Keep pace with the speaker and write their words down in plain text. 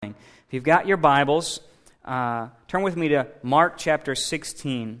If you've got your Bibles, turn with me to Mark chapter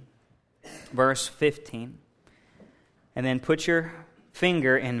 16, verse 15. And then put your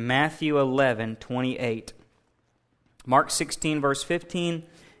finger in Matthew 11, 28. Mark 16, verse 15,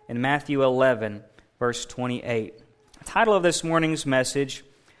 and Matthew 11, verse 28. The title of this morning's message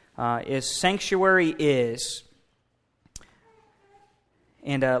is Sanctuary Is.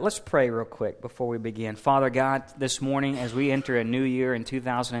 And let's pray real quick before we begin. Father God, this morning as we enter a new year in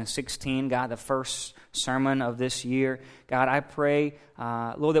 2016, God, the first sermon of this year, God, I pray,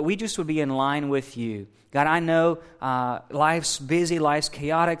 Lord, that we just would be in line with you. God, I know life's busy, life's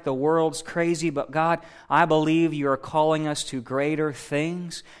chaotic, the world's crazy, but God, I believe you are calling us to greater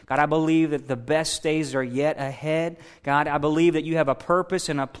things. God, I believe that the best days are yet ahead. God, I believe that you have a purpose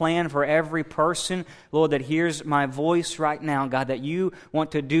and a plan for every person, Lord, that hears my voice right now. God, that you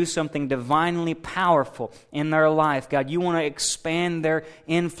want to do something divinely powerful in their life. God, you want to expand their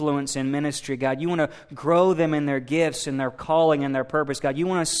influence in ministry. God, you want to grow them in their gifts and their calling and their purpose. God, you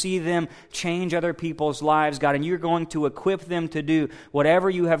want to see them change other people's lives, God, and you're going to equip them to do whatever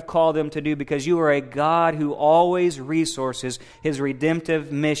you have called them to do because you are a God who always resources His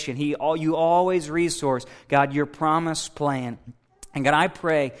redemptive mission. You always resource, God, your promised plan. And God, I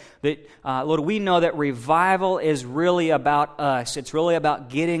pray that, Lord, we know that revival is really about us. It's really about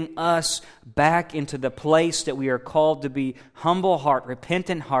getting us back into the place that we are called to be humble heart,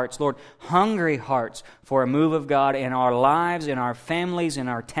 repentant hearts, Lord, hungry hearts for a move of God in our lives, in our families, in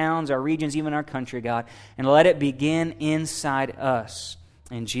our towns, our regions, even our country, God. And let it begin inside us.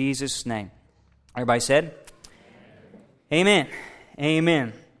 In Jesus' name. Everybody said? Amen.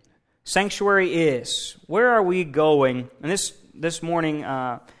 Amen. Sanctuary is. Where are we going? And this morning,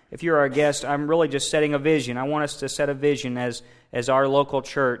 if you're our guest, I'm really just setting a vision. I want us to set a vision as our local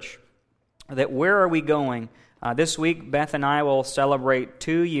church. That where are we going? This week, Beth and I will celebrate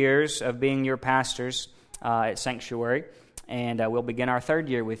 2 years of being your pastors at Sanctuary. And we'll begin our third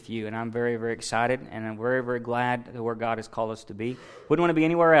year with you. And I'm very, very excited. And I'm very, very glad that where God has called us to be. Wouldn't want to be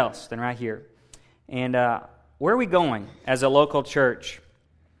anywhere else than right here. And where are we going as a local church?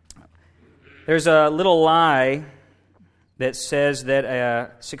 There's a little lie that says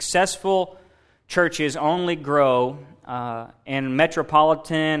that successful churches only grow in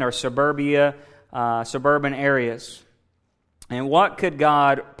metropolitan or suburban areas. And what could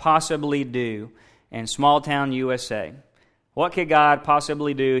God possibly do in small-town USA? What could God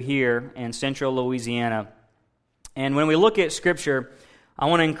possibly do here in central Louisiana? And when we look at Scripture, I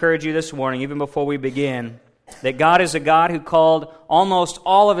want to encourage you this morning, even before we begin, that God is a God who called almost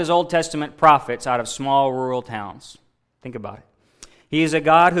all of His Old Testament prophets out of small rural towns. Think about it. He is a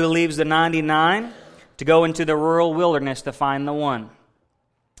God who leaves the 99 to go into the rural wilderness to find the one.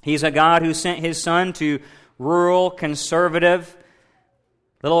 He's a God who sent His Son to rural, conservative,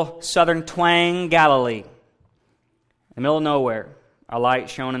 little southern twang Galilee, in the middle of nowhere, a light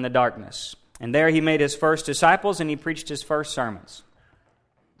shone in the darkness. And there He made His first disciples and He preached His first sermons.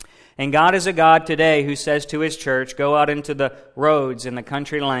 And God is a God today who says to His church, go out into the roads and the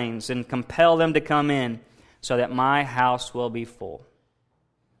country lanes and compel them to come in so that my house will be full.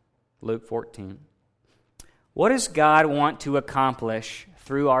 Luke 14. What does God want to accomplish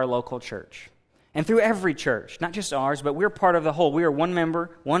through our local church? And through every church, not just ours, but we're part of the whole. We are one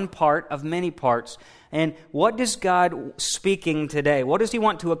member, one part of many parts. And what does God speaking today? What does He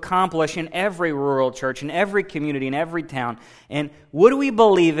want to accomplish in every rural church, in every community, in every town? And would we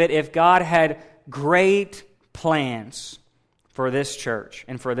believe it if God had great plans for this church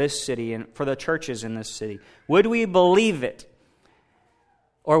and for this city and for the churches in this city? Would we believe it?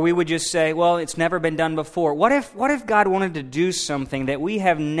 Or we would just say, well, it's never been done before. What if God wanted to do something that we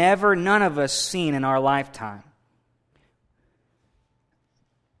have never, none of us, seen in our lifetime?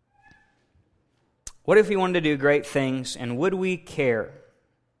 What if He wanted to do great things, and would we care?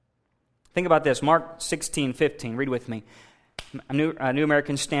 Think about this. Mark 16:15. Read with me. A New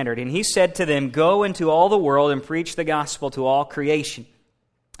American Standard. And He said to them, go into all the world and preach the gospel to all creation.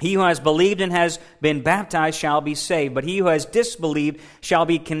 He who has believed and has been baptized shall be saved, but he who has disbelieved shall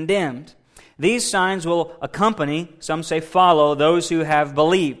be condemned. These signs will accompany, some say follow, those who have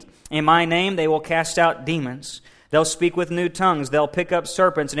believed. In my name they will cast out demons. They'll speak with new tongues. They'll pick up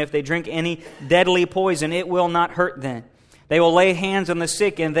serpents, and if they drink any deadly poison, it will not hurt them. They will lay hands on the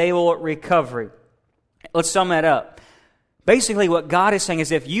sick, and they will recover. Let's sum that up. Basically, what God is saying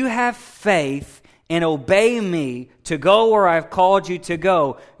is if you have faith and obey me to go where I've called you to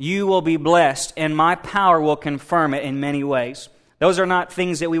go, you will be blessed, and my power will confirm it in many ways. Those are not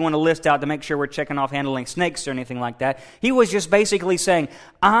things that we want to list out to make sure we're checking off handling snakes or anything like that. He was just basically saying,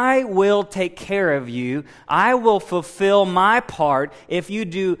 I will take care of you. I will fulfill my part if you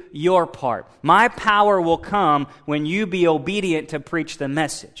do your part. My power will come when you be obedient to preach the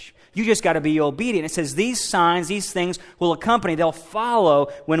message. You just got to be obedient. It says these signs, these things will accompany, they'll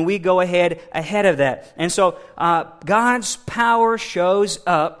follow when we go ahead of that. And so God's power shows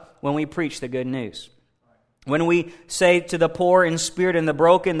up when we preach the good news. When we say to the poor in spirit and the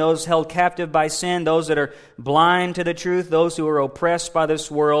broken, those held captive by sin, those that are blind to the truth, those who are oppressed by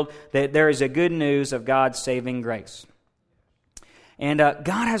this world, that there is a good news of God's saving grace. And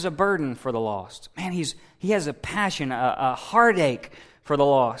God has a burden for the lost. Man, He has a passion, a heartache for the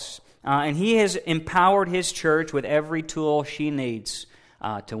lost. And He has empowered His church with every tool she needs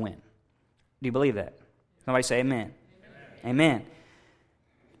to win. Do you believe that? Somebody say amen. Amen.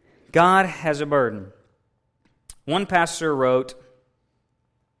 God has a burden. One pastor wrote,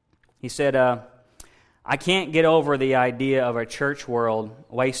 he said, I can't get over the idea of a church world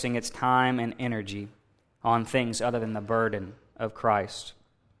wasting its time and energy on things other than the burden of Christ.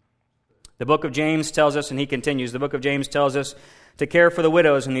 The book of James tells us, and he continues, the book of James tells us to care for the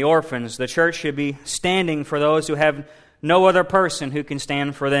widows and the orphans. The church should be standing for those who have no other person who can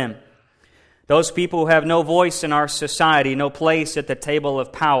stand for them. Those people who have no voice in our society, no place at the table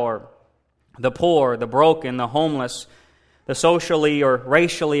of power. The poor, the broken, the homeless, the socially or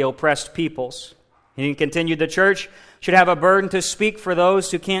racially oppressed peoples. And he continued, the church should have a burden to speak for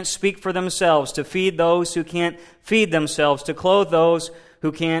those who can't speak for themselves, to feed those who can't feed themselves, to clothe those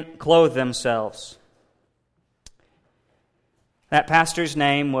who can't clothe themselves. That pastor's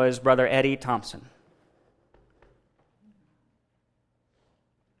name was Brother Eddie Thompson.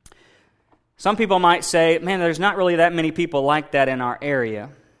 Some people might say, man, there's not really that many people like that in our area.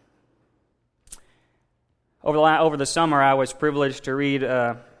 Over the summer, I was privileged to read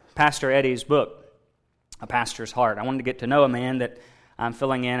Pastor Eddie's book, A Pastor's Heart. I wanted to get to know a man that I'm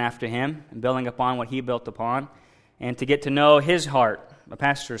filling in after him and building upon what he built upon, and to get to know his heart, a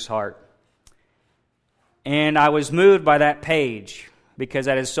pastor's heart. And I was moved by that page because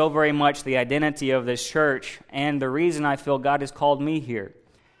that is so very much the identity of this church, and the reason I feel God has called me here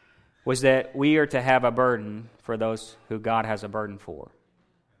was that we are to have a burden for those who God has a burden for.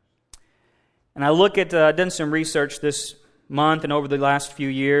 And I look at, done some research this month and over the last few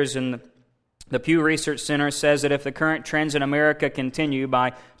years, and the Pew Research Center says that if the current trends in America continue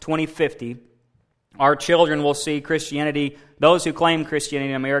by 2050, our children will see Christianity, those who claim Christianity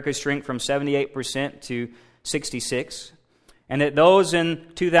in America, shrink from 78% to 66%. And that those in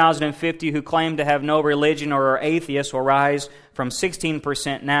 2050 who claim to have no religion or are atheists will rise from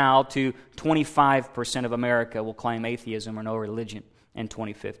 16% now to 25% of America will claim atheism or no religion in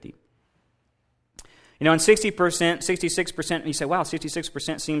 2050. You know, in 60%, 66%, you say, wow,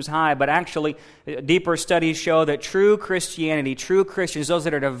 66% seems high, but actually deeper studies show that true Christianity, true Christians, those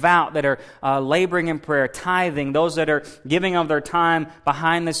that are devout, that are laboring in prayer, tithing, those that are giving of their time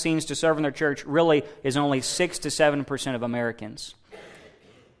behind the scenes to serve in their church, really is only 6 to 7% of Americans.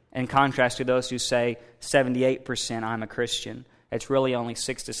 In contrast to those who say 78% I'm a Christian, it's really only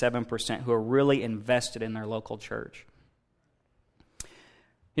 6 to 7% who are really invested in their local church.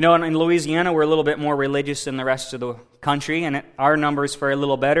 You know, in Louisiana, we're a little bit more religious than the rest of the country, and our numbers fare a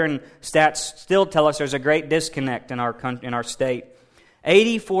little better, and stats still tell us there's a great disconnect in our state.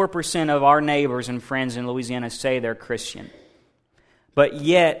 84% of our neighbors and friends in Louisiana say they're Christian, but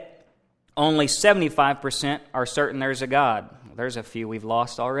yet only 75% are certain there's a God. There's a few we've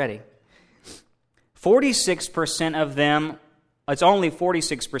lost already. 46% of them, it's only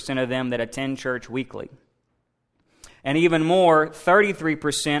 46% of them that attend church weekly. And even more,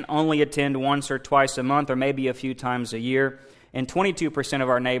 33% only attend once or twice a month or maybe a few times a year. And 22% of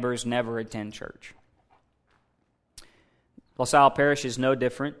our neighbors never attend church. LaSalle Parish is no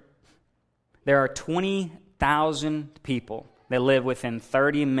different. There are 20,000 people that live within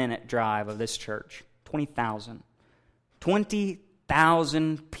 30-minute drive of this church. 20,000.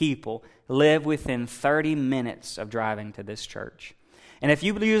 20,000 people live within 30 minutes of driving to this church. And if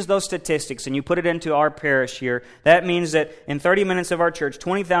you use those statistics and you put it into our parish here, that means that in 30 minutes of our church,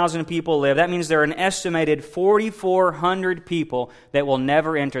 20,000 people live. That means there are an estimated 4,400 people that will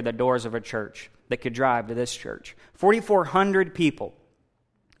never enter the doors of a church that could drive to this church. 4,400 people.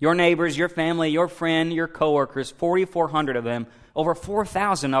 Your neighbors, your family, your friend, your coworkers, 4,400 of them, over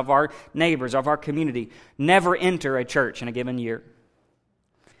 4,000 of our neighbors, of our community, never enter a church in a given year.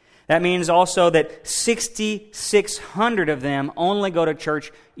 That means also that 6,600 of them only go to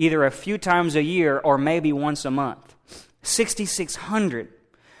church either a few times a year or maybe once a month. 6,600.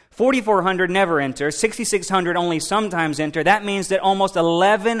 4,400 never enter. 6,600 only sometimes enter. That means that almost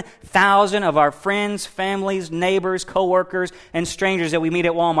 11,000 of our friends, families, neighbors, coworkers, and strangers that we meet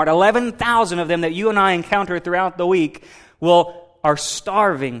at Walmart, 11,000 of them that you and I encounter throughout the week, are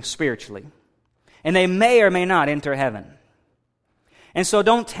starving spiritually. And they may or may not enter heaven. And so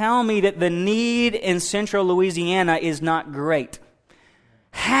don't tell me that the need in central Louisiana is not great.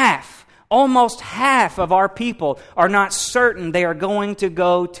 Almost half of our people are not certain they are going to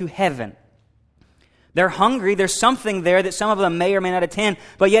go to heaven. They're hungry. There's something there that some of them may or may not attend,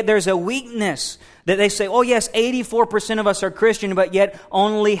 but yet there's a weakness that they say, oh yes, 84% of us are Christian, but yet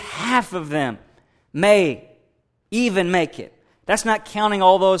only half of them may even make it. That's not counting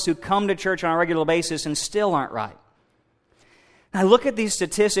all those who come to church on a regular basis and still aren't right. I look at these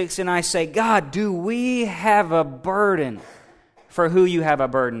statistics and I say, God, do we have a burden for who you have a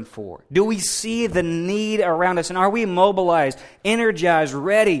burden for? Do we see the need around us? And are we mobilized, energized,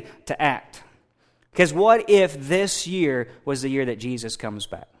 ready to act? Because what if this year was the year that Jesus comes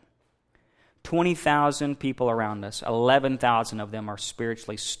back? 20,000 people around us, 11,000 of them are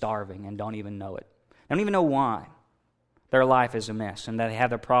spiritually starving and don't even know it. They don't even know why. Their life is a mess and they have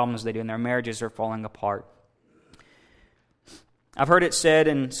the problems they do and their marriages are falling apart. I've heard it said,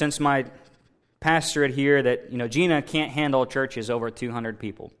 and since my pastorate here, that Gina can't handle churches over 200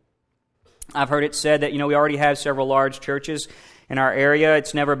 people. I've heard it said that we already have several large churches in our area.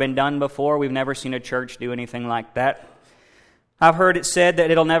 It's never been done before. We've never seen a church do anything like that. I've heard it said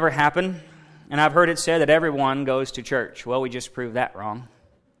that it'll never happen, and I've heard it said that everyone goes to church. Well, we just proved that wrong.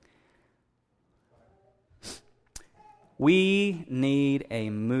 We need a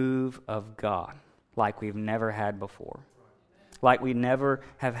move of God like we've never had before. Like we never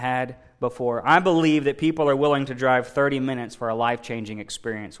have had before. I believe that people are willing to drive 30 minutes for a life-changing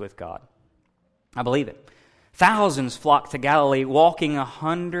experience with God. I believe it. Thousands flocked to Galilee, walking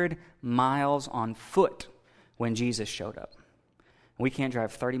 100 miles on foot when Jesus showed up. We can't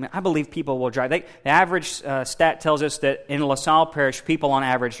drive 30 minutes. I believe people will drive. The average stat tells us that in LaSalle Parish, people on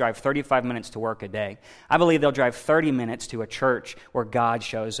average drive 35 minutes to work a day. I believe they'll drive 30 minutes to a church where God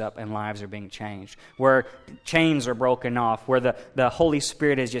shows up and lives are being changed, where chains are broken off, where the Holy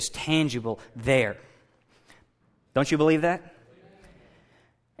Spirit is just tangible there. Don't you believe that?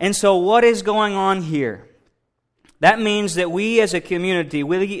 And so what is going on here? That means that we as a community,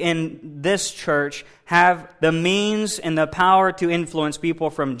 we in this church, have the means and the power to influence people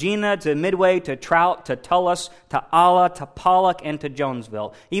from Gina to Midway to Trout to Tullis to Alla to Pollock and to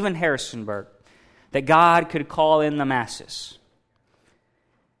Jonesville, even Harrisonburg, that God could call in the masses.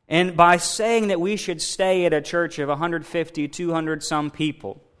 And by saying that we should stay at a church of 150, 200 some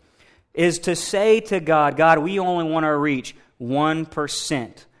people, is to say to God, God, we only want to reach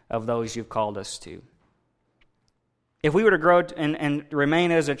 1% of those you've called us to. If we were to grow and remain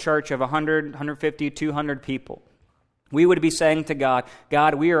as a church of 100, 150, 200 people, we would be saying to God,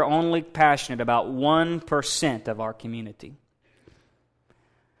 God, we are only passionate about 1% of our community.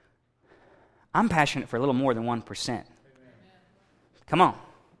 I'm passionate for a little more than 1%. Come on.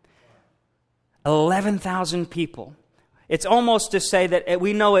 11,000 people. It's almost to say that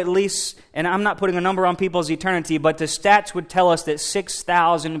we know at least, and I'm not putting a number on people's eternity, but the stats would tell us that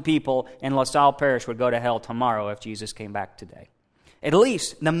 6,000 people in LaSalle Parish would go to hell tomorrow if Jesus came back today. At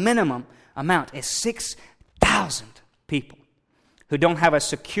least the minimum amount is 6,000 people who don't have a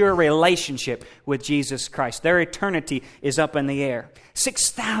secure relationship with Jesus Christ. Their eternity is up in the air.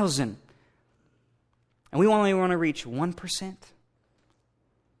 6,000. And we only want to reach 1%?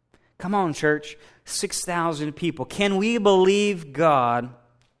 Come on, church. 6,000 people. Can we believe God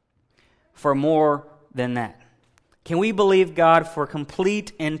for more than that? Can we believe God for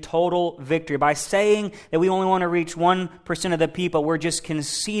complete and total victory? By saying that we only want to reach 1% of the people, we're just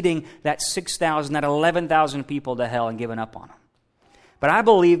conceding that 6,000, that 11,000 people to hell and giving up on them. But I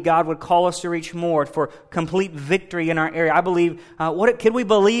believe God would call us to reach more for complete victory in our area. I believe, could we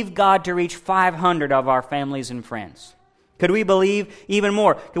believe God to reach 500 of our families and friends? Could we believe even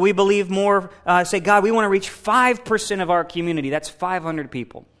more? Could we believe more, say, God, we want to reach 5% of our community. That's 500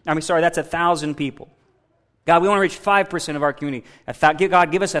 people. That's 1,000 people. God, we want to reach 5% of our community.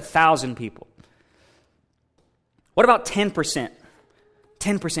 God, give us 1,000 people. What about 10%?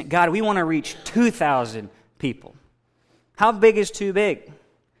 10%. God, we want to reach 2,000 people. How big is too big?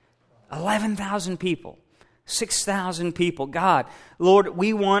 11,000 people. 6,000 people. God, Lord,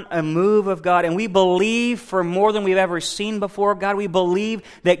 we want a move of God, and we believe for more than we've ever seen before. God, we believe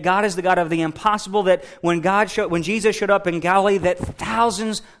that God is the God of the impossible, that when Jesus showed up in Galilee, that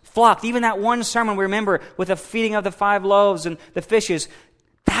thousands flocked. Even that one sermon we remember with the feeding of the 5 loaves and the fishes,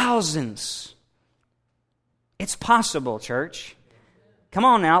 thousands. It's possible, church. Come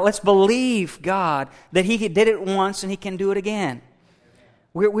on now, let's believe God that He did it once and He can do it again.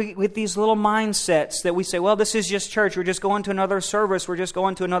 We with these little mindsets that we say, well, this is just church. We're just going to another service. We're just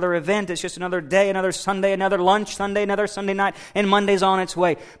going to another event. It's just another day, another Sunday, another lunch Sunday, another Sunday night, and Monday's on its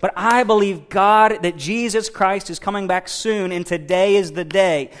way. But I believe God that Jesus Christ is coming back soon, and today is the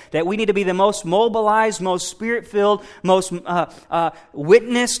day that we need to be the most mobilized, most Spirit-filled, most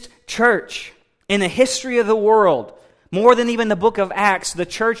witnessed church in the history of the world. More than even the book of Acts, the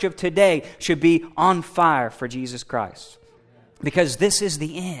church of today should be on fire for Jesus Christ. Because this is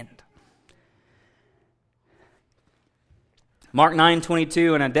the end. Mark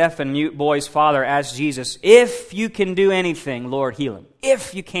 9:22, and a deaf and mute boy's father asked Jesus, if you can do anything, Lord, heal him.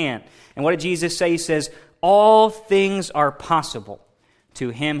 If you can. And what did Jesus say? He says, all things are possible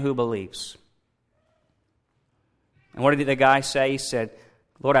to him who believes. And what did the guy say? He said,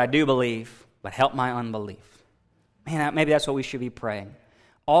 Lord, I do believe, but help my unbelief. Man, maybe that's what we should be praying.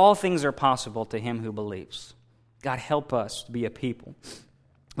 All things are possible to him who believes. God, help us to be a people.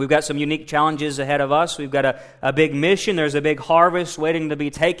 We've got some unique challenges ahead of us. We've got a big mission. There's a big harvest waiting to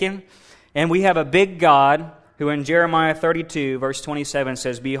be taken. And we have a big God who in Jeremiah 32, verse 27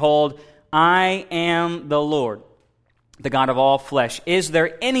 says, behold, I am the Lord, the God of all flesh. Is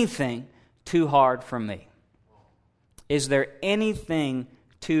there anything too hard for me? Is there anything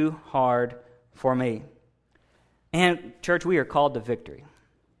too hard for me? And church, we are called to victory.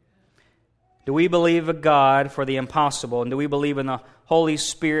 Do we believe in God for the impossible? And do we believe in the Holy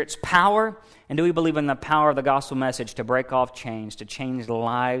Spirit's power? And do we believe in the power of the gospel message to break off chains, to change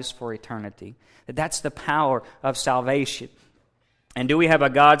lives for eternity? That's the power of salvation. And do we have a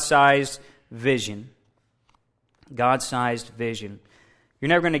God-sized vision? God-sized vision. You're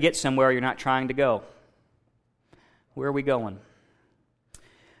never going to get somewhere you're not trying to go. Where are we going?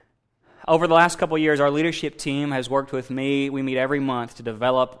 Over the last couple of years, our leadership team has worked with me. We meet every month to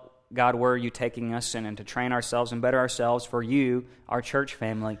develop God, where are you taking us in, and to train ourselves and better ourselves for you, our church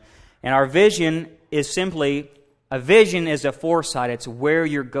family. And our vision is simply, a vision is a foresight. It's where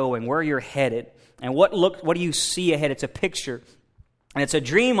you're going, where you're headed. And what do you see ahead? It's a picture. And it's a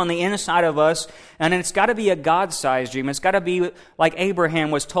dream on the inside of us, and it's got to be a God-sized dream. It's got to be like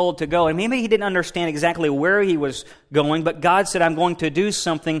Abraham was told to go. And maybe he didn't understand exactly where he was going, but God said, I'm going to do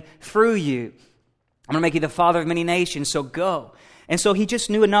something through you. I'm going to make you the father of many nations, so go. And so he just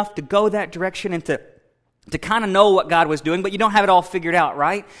knew enough to go that direction and to kind of know what God was doing, but you don't have it all figured out,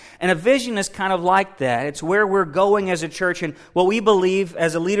 right? And a vision is kind of like that. It's where we're going as a church, and what we believe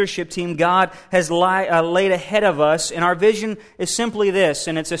as a leadership team God has laid ahead of us. And our vision is simply this,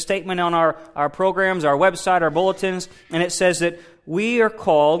 and it's a statement on our programs, our website, our bulletins, and it says that we are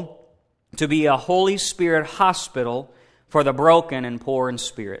called to be a Holy Spirit hospital for the broken and poor in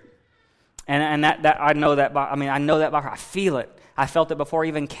spirit. And that I know that by heart. I feel it. I felt it before I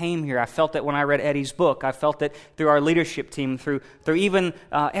even came here. I felt it when I read Eddie's book. I felt it through our leadership team, through even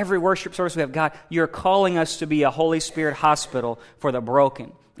every worship service we have. God, you're calling us to be a Holy Spirit hospital for the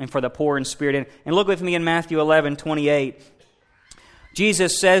broken and for the poor in spirit. And look with me in Matthew 11:28.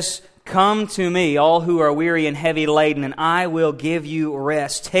 Jesus says, come to me, all who are weary and heavy laden, and I will give you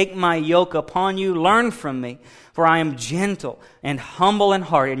rest. Take my yoke upon you, learn from me, for I am gentle and humble in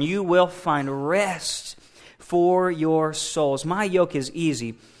heart, and you will find rest for your souls. My yoke is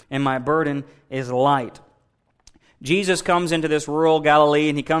easy and my burden is light. Jesus comes into this rural Galilee,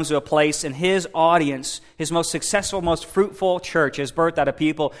 and he comes to a place, and his audience, his most successful, most fruitful church is birthed out of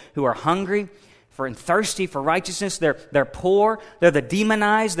people who are hungry and thirsty for righteousness. They're poor, they're the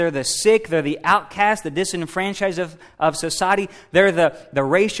demonized, they're the sick, they're the outcast, the disenfranchised of society. They're the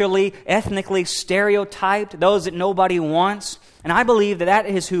racially, ethnically stereotyped, those that nobody wants. And I believe that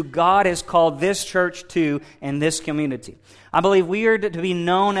is who God has called this church to in this community. I believe we are to be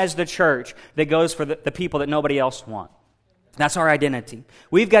known as the church that goes for the people that nobody else wants. That's our identity.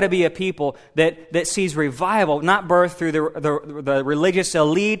 We've got to be a people that sees revival, not birthed through the religious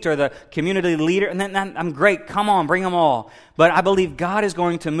elite or the community leader. And then I'm great. Come on, bring them all. But I believe God is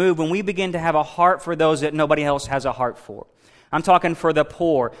going to move when we begin to have a heart for those that nobody else has a heart for. I'm talking for the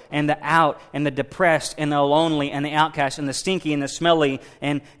poor and the out and the depressed and the lonely and the outcast and the stinky and the smelly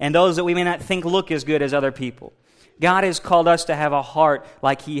and those that we may not think look as good as other people. God has called us to have a heart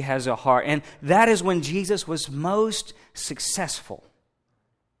like He has a heart. And that is when Jesus was most successful.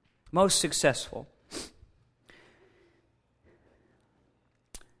 Most successful.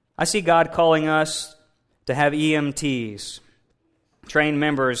 I see God calling us to have EMTs, trained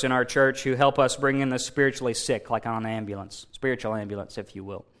members in our church who help us bring in the spiritually sick, like on an ambulance, spiritual ambulance, if you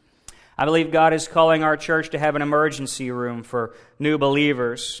will. I believe God is calling our church to have an emergency room for new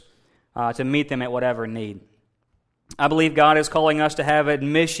believers to meet them at whatever need. I believe God is calling us to have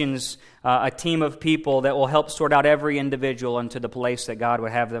admissions, a team of people that will help sort out every individual into the place that God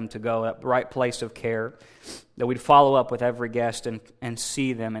would have them to go, at the right place of care, that we'd follow up with every guest and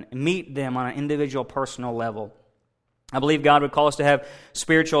see them and meet them on an individual personal level. I believe God would call us to have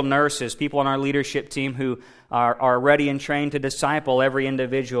spiritual nurses, people on our leadership team who are ready and trained to disciple every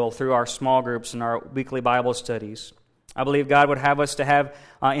individual through our small groups and our weekly Bible studies. I believe God would have us to have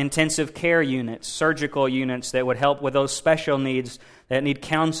intensive care units, surgical units that would help with those special needs that need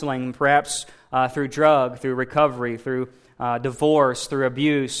counseling, perhaps through drug, through recovery, through divorce, through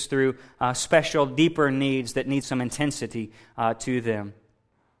abuse, through special, deeper needs that need some intensity to them.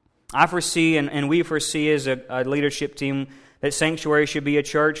 I foresee, and we foresee as a leadership team, that Sanctuary should be a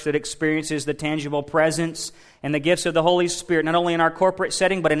church that experiences the tangible presence and the gifts of the Holy Spirit, not only in our corporate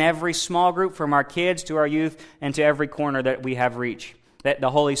setting, but in every small group, from our kids to our youth and to every corner that we have reach. That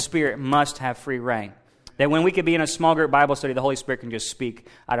the Holy Spirit must have free reign. That when we could be in a small group Bible study, the Holy Spirit can just speak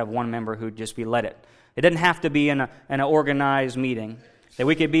out of one member who'd just be led it. It doesn't have to be in an organized meeting. That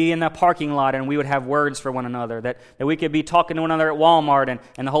we could be in the parking lot and we would have words for one another. That we could be talking to one another at Walmart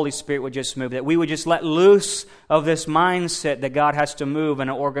and the Holy Spirit would just move. That we would just let loose of this mindset that God has to move in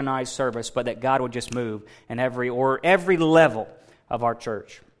an organized service, but that God would just move in every level of our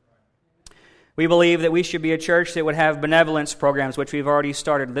church. We believe that we should be a church that would have benevolence programs, which we've already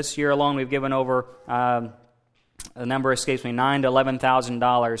started. This year alone, we've given over, the number escapes me, $9,000 to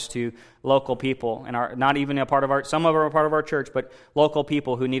 $11,000 to local people, and not even a part of our, some of them are a part of our church, but local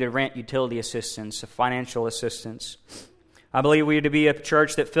people who needed rent, utility assistance, financial assistance. I believe we are to be a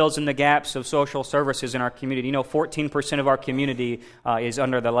church that fills in the gaps of social services in our community. You know, 14% of our community is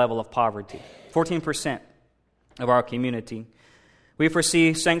under the level of poverty. 14% of our community. We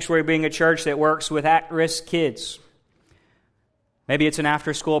foresee Sanctuary being a church that works with at-risk kids. Maybe it's an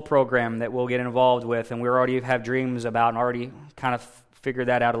after-school program that we'll get involved with, and we already have dreams about and already kind of figured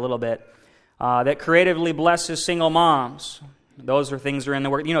that out a little bit. That creatively blesses single moms. Those are things that are in the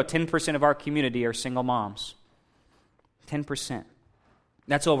work. You know, 10% of our community are single moms. 10%.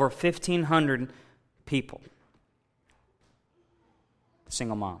 That's over 1,500 people.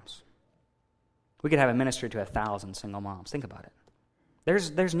 Single moms. We could have a ministry to 1,000 single moms. Think about it.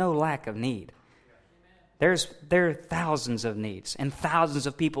 There's no lack of need. There are thousands of needs and thousands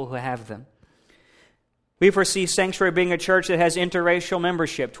of people who have them. We foresee Sanctuary being a church that has interracial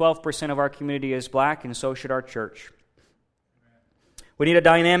membership. 12% of our community is black, and so should our church. We need a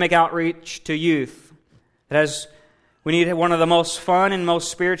dynamic outreach to youth. We need one of the most fun and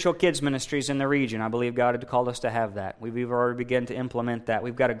most spiritual kids ministries in the region. I believe God had called us to have that. We've already begun to implement that.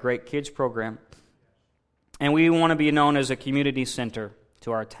 We've got a great kids program. And we want to be known as a community center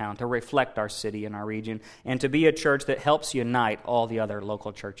to our town, to reflect our city and our region, and to be a church that helps unite all the other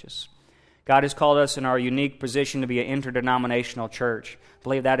local churches. God has called us in our unique position to be an interdenominational church. I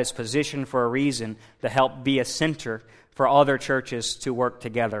believe that is positioned for a reason, to help be a center for other churches to work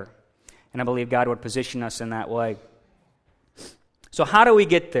together. And I believe God would position us in that way. So how do we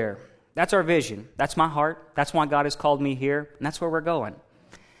get there? That's our vision. That's my heart. That's why God has called me here, and that's where we're going.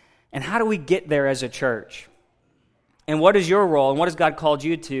 And how do we get there as a church? And what is your role, and what has God called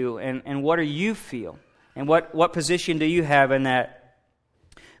you to, and what do you feel? And what position do you have in that?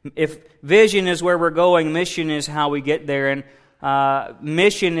 If vision is where we're going, mission is how we get there. And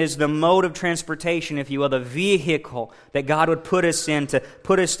mission is the mode of transportation, if you will, the vehicle that God would put us in to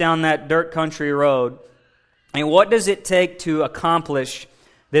put us down that dirt country road. And what does it take to accomplish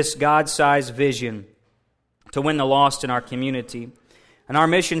this God-sized vision to win the lost in our community? And our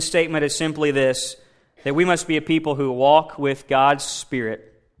mission statement is simply this: that we must be a people who walk with God's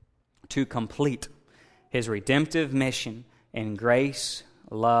Spirit to complete His redemptive mission in grace,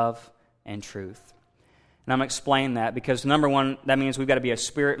 love, and truth. And I'm going to explain that because, number one, that means we've got to be a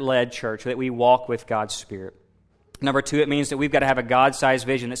Spirit-led church, that we walk with God's Spirit. Number two, it means that we've got to have a God-sized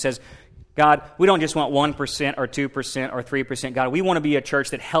vision that says, God, we don't just want 1% or 2% or 3%. God, we want to be a church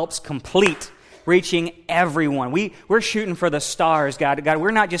that helps complete reaching everyone. We're shooting for the stars, God. God,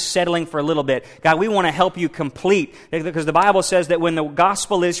 we're not just settling for a little bit. God, we want to help you complete. Because the Bible says that when the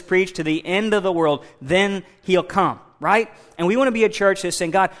gospel is preached to the end of the world, then He'll come, right? And we want to be a church that's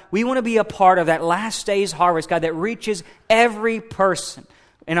saying, God, we want to be a part of that last day's harvest, God, that reaches every person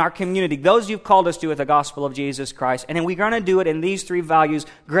in our community, those you've called us to with the gospel of Jesus Christ. And then we're going to do it in these three values: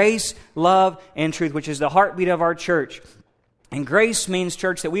 grace, love, and truth, which is the heartbeat of our church. And grace means,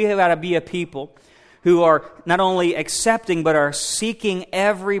 church, that we have got to be a people who are not only accepting, but are seeking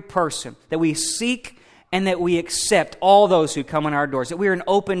every person. That we seek and that we accept all those who come in our doors, that we are an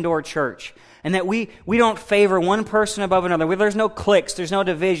open door church, and that we don't favor one person above another. There's no cliques, there's no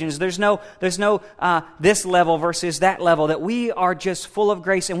divisions, there's no this level versus that level, that we are just full of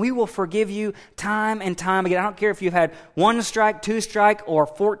grace, and we will forgive you time and time again. I don't care if you've had 1 strike, 2 strike, or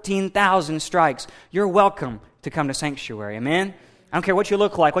 14,000 strikes. You're welcome to come to Sanctuary. Amen? I don't care what you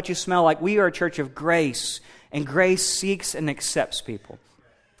look like, what you smell like. We are a church of grace, and grace seeks and accepts people.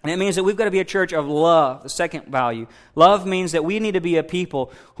 And it means that we've got to be a church of love, the second value. Love means that we need to be a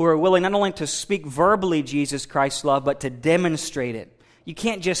people who are willing not only to speak verbally Jesus Christ's love, but to demonstrate it. You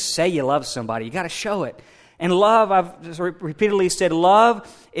can't just say you love somebody. You got to show it. And love, I've repeatedly said, love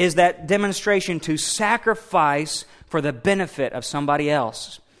is that demonstration to sacrifice for the benefit of somebody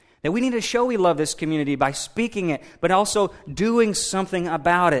else. That we need to show we love this community by speaking it, but also doing something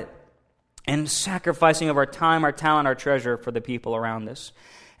about it and sacrificing of our time, our talent, our treasure for the people around us.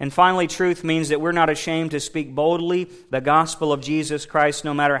 And finally, truth means that we're not ashamed to speak boldly the gospel of Jesus Christ,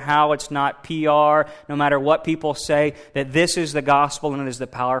 no matter how it's not PR, no matter what people say, that this is the gospel and it is the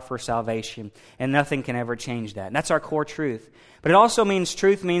power for salvation. And nothing can ever change that. And that's our core truth. But it also means,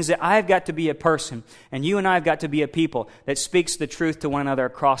 truth means that I've got to be a person, and you and I have got to be a people that speaks the truth to one another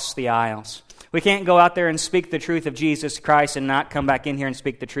across the aisles. We can't go out there and speak the truth of Jesus Christ and not come back in here and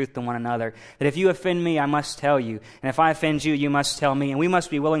speak the truth to one another. That if you offend me, I must tell you. And if I offend you, you must tell me. And we must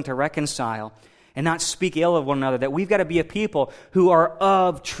be willing to reconcile and not speak ill of one another. That we've got to be a people who are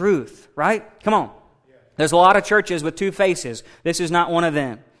of truth, right? Come on. There's a lot of churches with two faces. This is not one of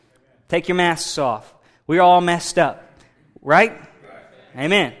them. Take your masks off. We're all messed up, right?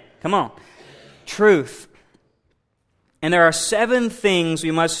 Amen. Come on. Truth. And there are 7 things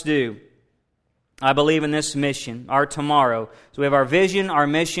we must do, I believe, in this mission, our tomorrow. So we have our vision, our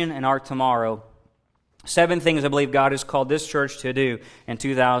mission, and our tomorrow. 7 things I believe God has called this church to do in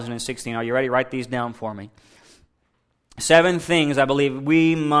 2016. Are you ready? Write these down for me. 7 things I believe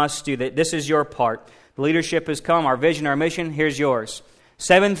we must do. This is your part. The leadership has come. Our vision, our mission, here's yours.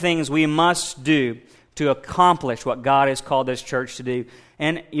 7 things we must do to accomplish what God has called this church to do.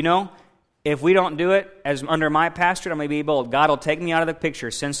 And, you know, if we don't do it, as under my pastorate, I'm going to be bold. God will take me out of the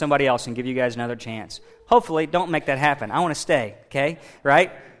picture, send somebody else, and give you guys another chance. Hopefully, don't make that happen. I want to stay, okay?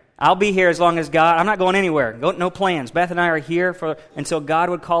 Right? I'll be here as long as God... I'm not going anywhere. No plans. Beth and I are here until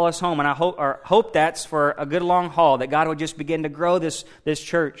God would call us home. And I hope that's for a good long haul, that God would just begin to grow this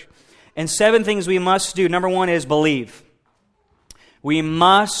church. And 7 things we must do. Number 1 is believe. We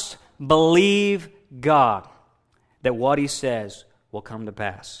must believe God that what He says will come to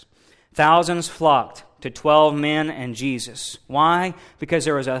pass. Thousands flocked to 12 men and Jesus. Why? Because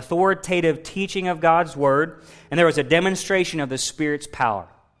there was an authoritative teaching of God's Word, and there was a demonstration of the Spirit's power.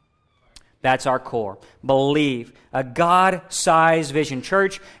 That's our core. Believe. A God-sized vision.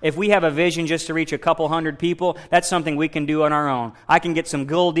 Church, if we have a vision just to reach a couple hundred people, that's something we can do on our own. I can get some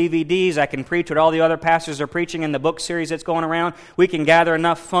gold DVDs. I can preach what all the other pastors are preaching in the book series that's going around. We can gather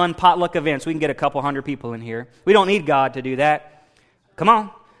enough fun potluck events. We can get a couple hundred people in here. We don't need God to do that. Come on.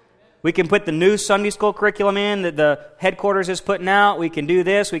 We can put the new Sunday school curriculum in that the headquarters is putting out. We can do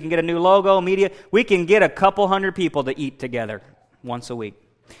this. We can get a new logo, media. We can get a couple hundred people to eat together once a week.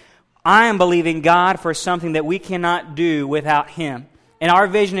 I am believing God for something that we cannot do without Him. And our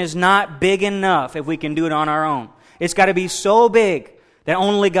vision is not big enough if we can do it on our own. It's got to be so big that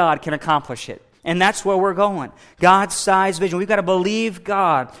only God can accomplish it. And that's where we're going. God-sized vision. We've got to believe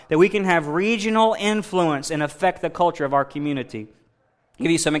God that we can have regional influence and affect the culture of our community. I'll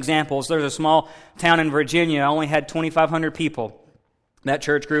give you some examples. There's a small town in Virginia. Only had 2,500 people. That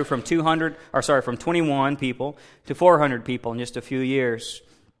church grew from 21 people to 400 people in just a few years.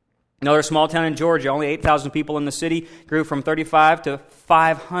 Another small town in Georgia, only 8,000 people in the city, grew from 35 to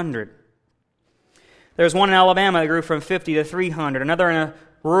 500. There's one in Alabama that grew from 50 to 300. Another in a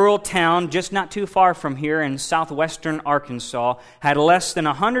rural town just not too far from here in southwestern Arkansas had less than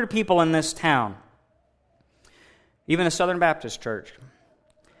 100 people in this town. Even a Southern Baptist church.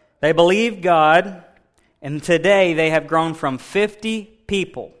 They believed God, and today they have grown from 50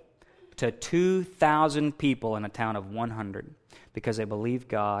 people to 2,000 people in a town of 100 because they believe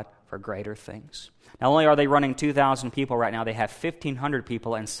God for greater things. Not only are they running 2,000 people right now, they have 1,500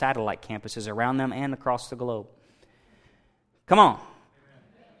 people and satellite campuses around them and across the globe. Come on.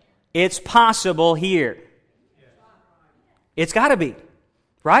 It's possible here. It's got to be,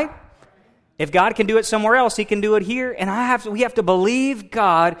 right? If God can do it somewhere else, He can do it here. And we have to believe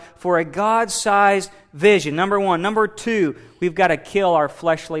God for a God-sized vision. Number 1. Number 2, we've got to kill our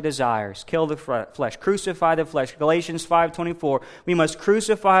fleshly desires. Kill the flesh. Crucify the flesh. Galatians 5:24. We must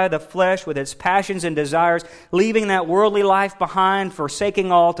crucify the flesh with its passions and desires, leaving that worldly life behind,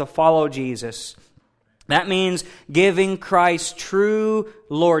 forsaking all to follow Jesus. That means giving Christ true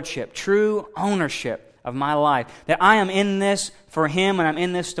lordship, true ownership of my life. That I am in this for Him and I'm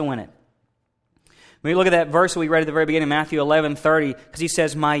in this to win it. When we look at that verse that we read at the very beginning, Matthew 11:30, because He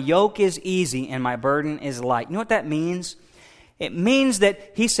says, "My yoke is easy and my burden is light." You know what that means? It means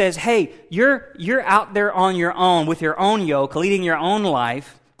that He says, hey, you're out there on your own with your own yoke, leading your own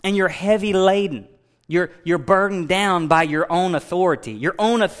life, and you're heavy laden. You're burdened down by your own authority. Your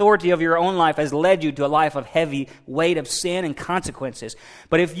own authority of your own life has led you to a life of heavy weight of sin and consequences.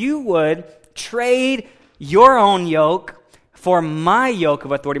 But if you would trade your own yoke for my yoke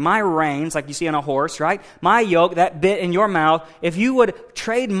of authority, my reins, like you see on a horse, right? My yoke, that bit in your mouth, if you would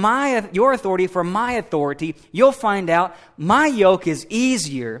trade your authority for my authority, you'll find out my yoke is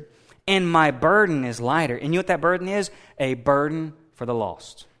easier and my burden is lighter. And you know what that burden is? A burden for the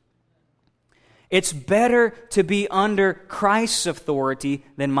lost. It's better to be under Christ's authority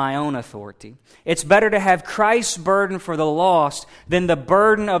than my own authority. It's better to have Christ's burden for the lost than the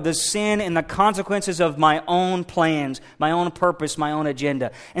burden of the sin and the consequences of my own plans, my own purpose, my own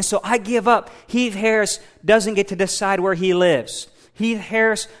agenda. And so I give up. Heath Harris doesn't get to decide where he lives. Heath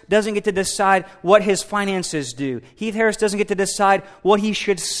Harris doesn't get to decide what his finances do. Heath Harris doesn't get to decide what he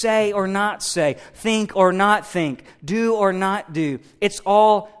should say or not say, think or not think, do or not do. It's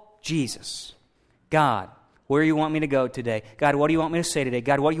all Jesus. God, where do you want me to go today? God, what do you want me to say today?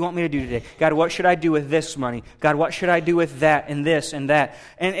 God, what do you want me to do today? God, what should I do with this money? God, what should I do with that and this and that?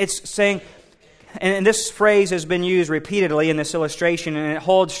 And it's saying, and this phrase has been used repeatedly in this illustration, and it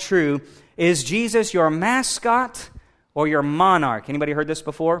holds true. Is Jesus your mascot or your monarch? Anybody heard this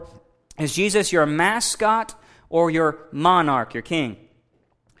before? Is Jesus your mascot or your monarch, your king?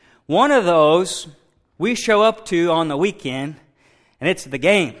 One of those we show up to on the weekend, and it's the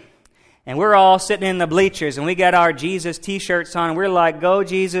game. And we're all sitting in the bleachers, and we got our Jesus t-shirts on, and we're like, go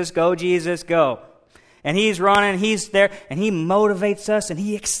Jesus, go Jesus, go. And He's running, He's there, and He motivates us, and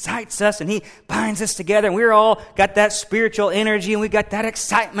He excites us, and He binds us together, and we're all got that spiritual energy, and we got that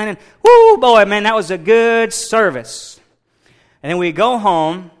excitement, and whoo, boy, man, that was a good service. And then we go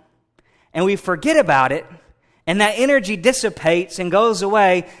home, and we forget about it, and that energy dissipates and goes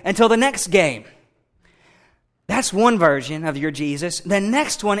away until the next game. That's one version of your Jesus. The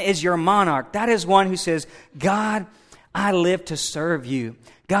next one is your monarch. That is one who says, God, I live to serve you.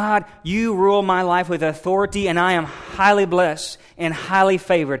 God, you rule my life with authority, and I am highly blessed and highly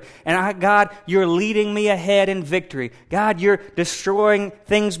favored. And God, you're leading me ahead in victory. God, you're destroying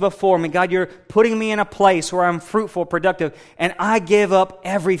things before me. God, you're putting me in a place where I'm fruitful, productive, and I give up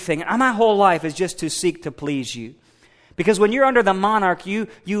everything. And my whole life is just to seek to please you. Because when you're under the monarch, you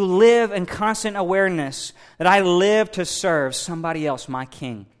live in constant awareness that I live to serve somebody else, my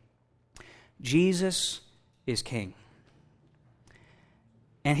king. Jesus is king.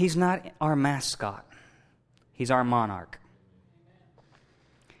 And He's not our mascot. He's our monarch.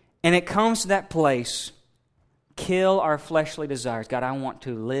 And it comes to that place, kill our fleshly desires. God, I want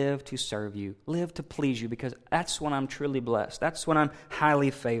to live to serve you, live to please you, because that's when I'm truly blessed. That's when I'm highly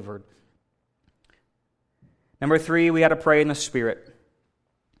favored. Number 3, we got to pray in the Spirit.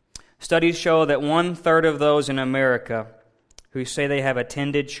 Studies show that 1/3 of those in America who say they have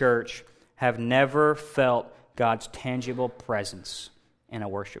attended church have never felt God's tangible presence in a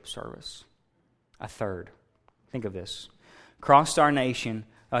worship service. 1/3. Think of this. Across our nation,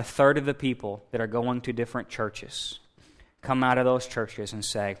 1/3 of the people that are going to different churches come out of those churches and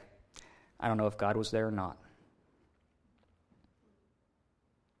say, I don't know if God was there or not.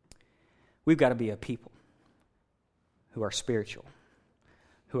 We've got to be a people who are spiritual,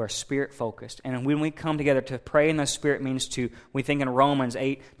 who are Spirit-focused. And when we come together to pray in the Spirit means to, we think in Romans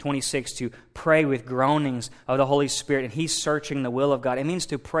 8:26, to pray with groanings of the Holy Spirit, and He's searching the will of God. It means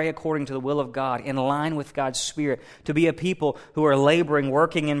to pray according to the will of God, in line with God's Spirit, to be a people who are laboring,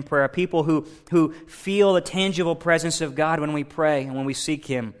 working in prayer, people who feel the tangible presence of God when we pray and when we seek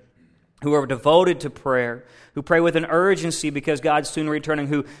Him, who are devoted to prayer, who pray with an urgency because God's soon returning,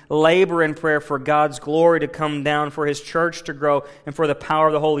 who labor in prayer for God's glory to come down, for His church to grow, and for the power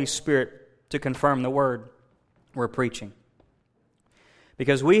of the Holy Spirit to confirm the word we're preaching.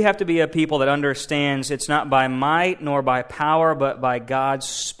 Because we have to be a people that understands it's not by might nor by power, but by God's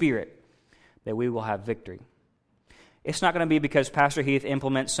Spirit that we will have victory. It's not going to be because Pastor Heath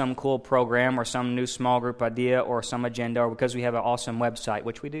implements some cool program or some new small group idea or some agenda or because we have an awesome website,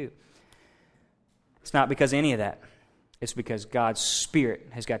 which we do. It's not because of any of that. It's because God's Spirit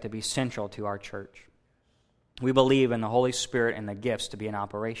has got to be central to our church. We believe in the Holy Spirit and the gifts to be in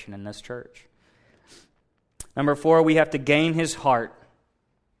operation in this church. Number 4, we have to gain His heart.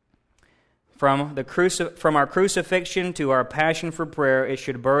 From our crucifixion to our passion for prayer, it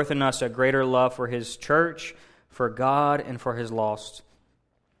should birth in us a greater love for His church, for God, and for His lost.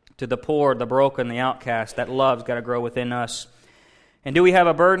 To the poor, the broken, the outcast, that love's got to grow within us. And do we have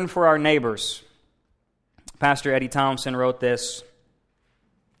a burden for our neighbors? Pastor Eddie Thompson wrote this.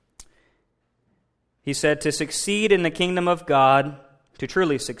 He said, "To succeed in the kingdom of God, to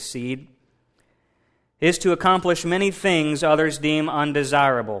truly succeed, is to accomplish many things others deem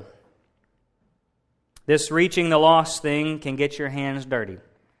undesirable. This reaching the lost thing can get your hands dirty.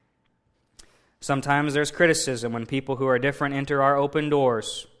 Sometimes there's criticism when people who are different enter our open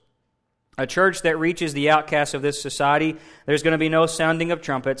doors. A church that reaches the outcasts of this society, there's going to be no sounding of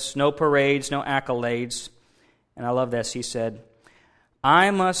trumpets, no parades, no accolades." And I love this. He said,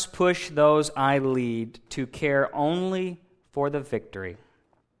 "I must push those I lead to care only for the victory.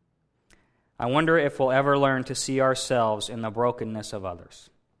 I wonder if we'll ever learn to see ourselves in the brokenness of others."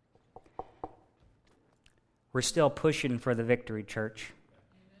 We're still pushing for the victory, church.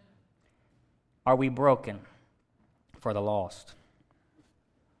 Are we broken for the lost?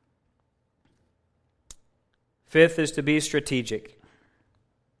 Fifth is to be strategic.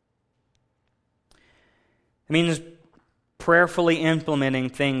 It means prayerfully implementing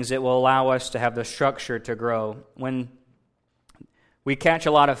things that will allow us to have the structure to grow. When we catch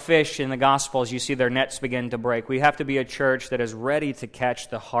a lot of fish in the Gospels, you see their nets begin to break. We have to be a church that is ready to catch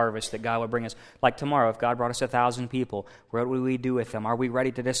the harvest that God would bring us. Like tomorrow, if God brought us 1,000 people, what will we do with them? Are we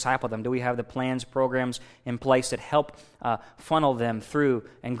ready to disciple them? Do we have the plans, programs in place that help funnel them through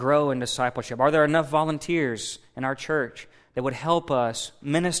and grow in discipleship? Are there enough volunteers in our church that would help us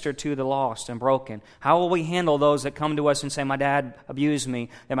minister to the lost and broken? How will we handle those that come to us and say, "My dad abused me,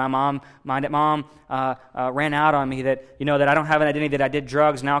 that my mom ran out on me, that that I don't have an identity, that I did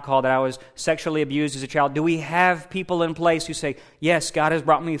drugs and alcohol, that I was sexually abused as a child"? Do we have people in place who say, "Yes, God has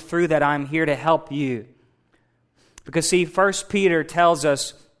brought me through that. I'm here to help you"? Because see, 1 Peter tells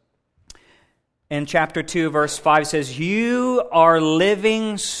us in chapter 2, verse 5, says, "You are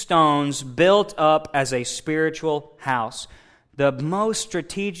living stones built up as a spiritual house." The most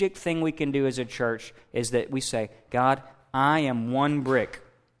strategic thing we can do as a church is that we say, "God, I am one brick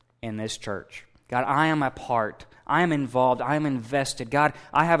in this church. God, I am a part. I am involved. I am invested. God,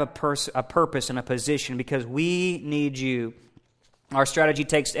 I have a purpose and a position because we need you." Our strategy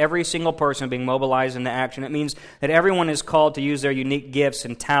takes every single person being mobilized into action. It means that everyone is called to use their unique gifts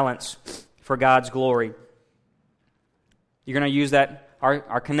and talents for God's glory. You're going to use that,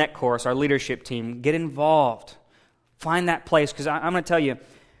 our Connect course, our leadership team. Get involved. Find that place, because I'm going to tell you,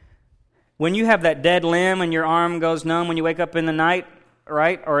 when you have that dead limb and your arm goes numb when you wake up in the night,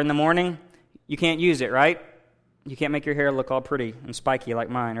 right, or in the morning, you can't use it, right? You can't make your hair look all pretty and spiky like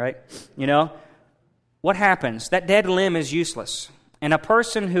mine, right? What happens? That dead limb is useless. And a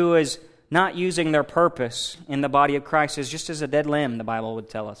person who is not using their purpose in the body of Christ is just as a dead limb, the Bible would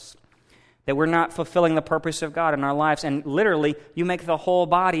tell us. That we're not fulfilling the purpose of God in our lives. And literally, you make the whole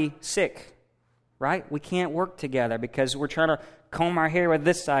body sick, right? We can't work together because we're trying to comb our hair with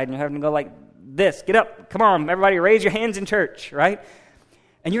this side and you're having to go like this. Get up. Come on, everybody, raise your hands in church, right?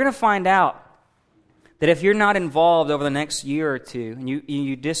 And you're going to find out that if you're not involved over the next year or two and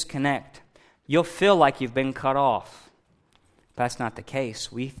you disconnect, you'll feel like you've been cut off. That's not the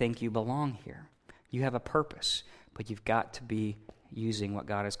case. We think you belong here. You have a purpose, but you've got to be using what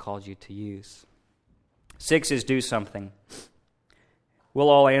God has called you to use. 6 is do something. We'll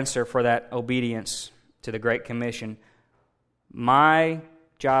all answer for that obedience to the Great Commission. My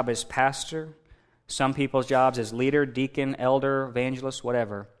job as pastor, some people's jobs as leader, deacon, elder, evangelist,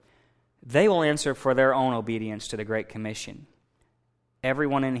 whatever, they will answer for their own obedience to the Great Commission.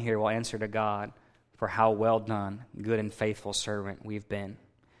 Everyone in here will answer to God for how well done, good and faithful servant we've been.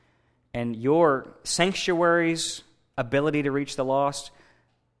 And your sanctuary's ability to reach the lost,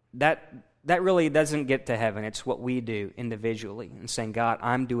 that really doesn't get to heaven. It's what we do individually and saying, "God,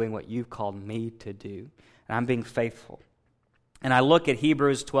 I'm doing what you've called me to do, and I'm being faithful." And I look at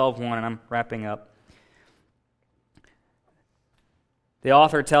Hebrews 12:1, and I'm wrapping up. The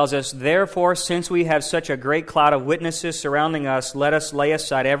author tells us, "Therefore, since we have such a great cloud of witnesses surrounding us, let us lay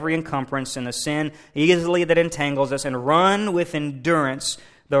aside every encumbrance and the sin easily that entangles us, and run with endurance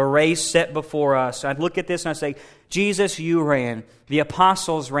the race set before us." I look at this and I say, Jesus, you ran. The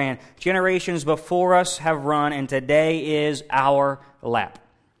apostles ran. Generations before us have run, and today is our lap.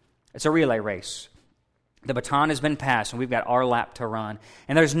 It's a relay race. The baton has been passed, and we've got our lap to run.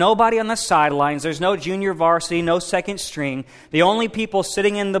 And there's nobody on the sidelines. There's no junior varsity, no second string. The only people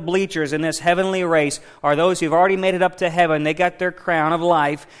sitting in the bleachers in this heavenly race are those who've already made it up to heaven. They got their crown of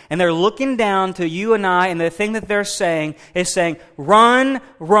life, and they're looking down to you and I, and the thing that they're saying is saying, "Run,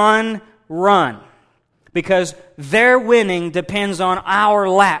 run, run. Because their winning depends on our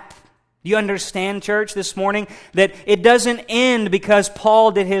lap. Do you understand, church, this morning? That it doesn't end because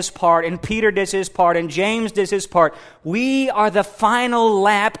Paul did his part, and Peter did his part, and James did his part. We are the final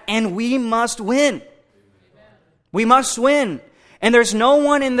lap, and we must win. We must win. And there's no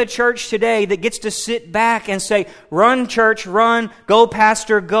one in the church today that gets to sit back and say, run, church, run, go,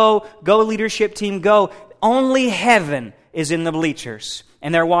 pastor, go leadership team, go. Only heaven is in the bleachers,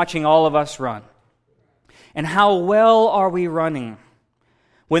 and they're watching all of us run. And how well are we running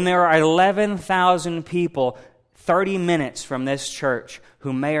when there are 11,000 people 30 minutes from this church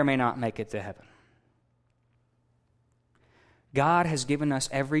who may or may not make it to heaven? God has given us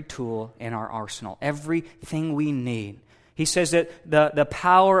every tool in our arsenal, everything we need. He says that the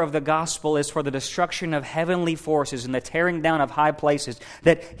power of the gospel is for the destruction of heavenly forces and the tearing down of high places.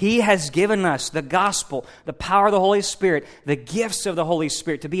 That He has given us the gospel, the power of the Holy Spirit, the gifts of the Holy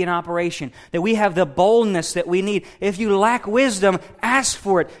Spirit to be in operation. That we have the boldness that we need. If you lack wisdom, ask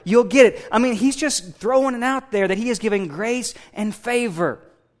for it. You'll get it. I mean, He's just throwing it out there that He is giving grace and favor.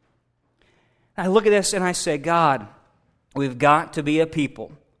 I look at this and I say, God, we've got to be a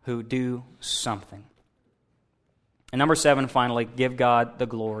people who do something. And number 7, finally, give God the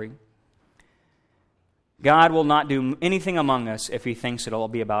glory. God will not do anything among us if He thinks it'll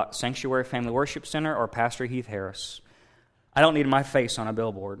be about Sanctuary Family Worship Center or Pastor Heath Harris. I don't need my face on a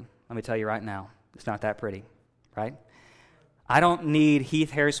billboard. Let me tell you right now. It's not that pretty, right? I don't need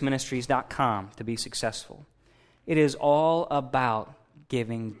HeathHarrisMinistries.com to be successful. It is all about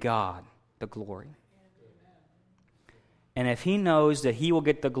giving God the glory. And if He knows that He will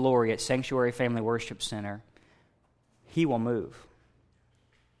get the glory at Sanctuary Family Worship Center, He will move.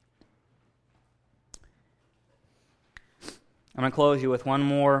 I'm going to close you with one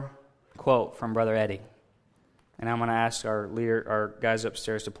more quote from Brother Eddie. And I'm going to ask our guys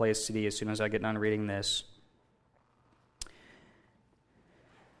upstairs to play a CD as soon as I get done reading this.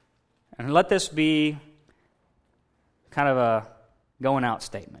 And let this be kind of a going out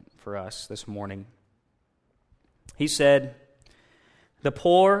statement for us this morning. He said, "The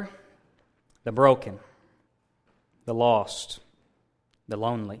poor, the broken, the lost, the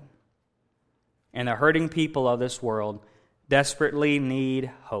lonely, and the hurting people of this world desperately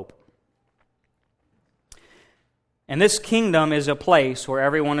need hope. And this kingdom is a place where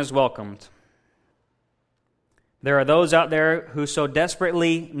everyone is welcomed. There are those out there who so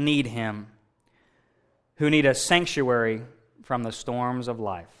desperately need Him, who need a sanctuary from the storms of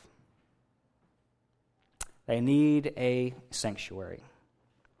life. They need a sanctuary."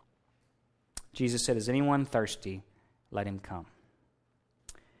 Jesus said, "Is anyone thirsty? Let him come."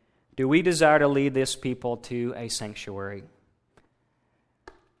 Do we desire to lead this people to a sanctuary?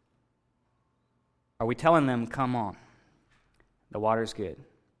 Are we telling them, come on, the water's good?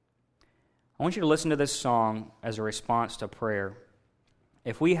 I want you to listen to this song as a response to prayer.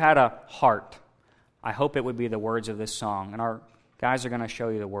 If we had a heart, I hope it would be the words of this song. And our guys are going to show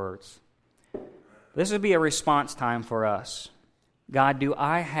you the words. This would be a response time for us. God, do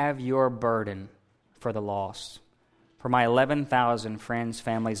I have your burden for the lost? For my 11,000 friends,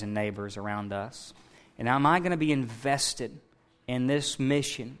 families, and neighbors around us? And am I going to be invested in this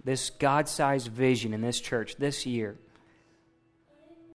mission, this God-sized vision in this church this year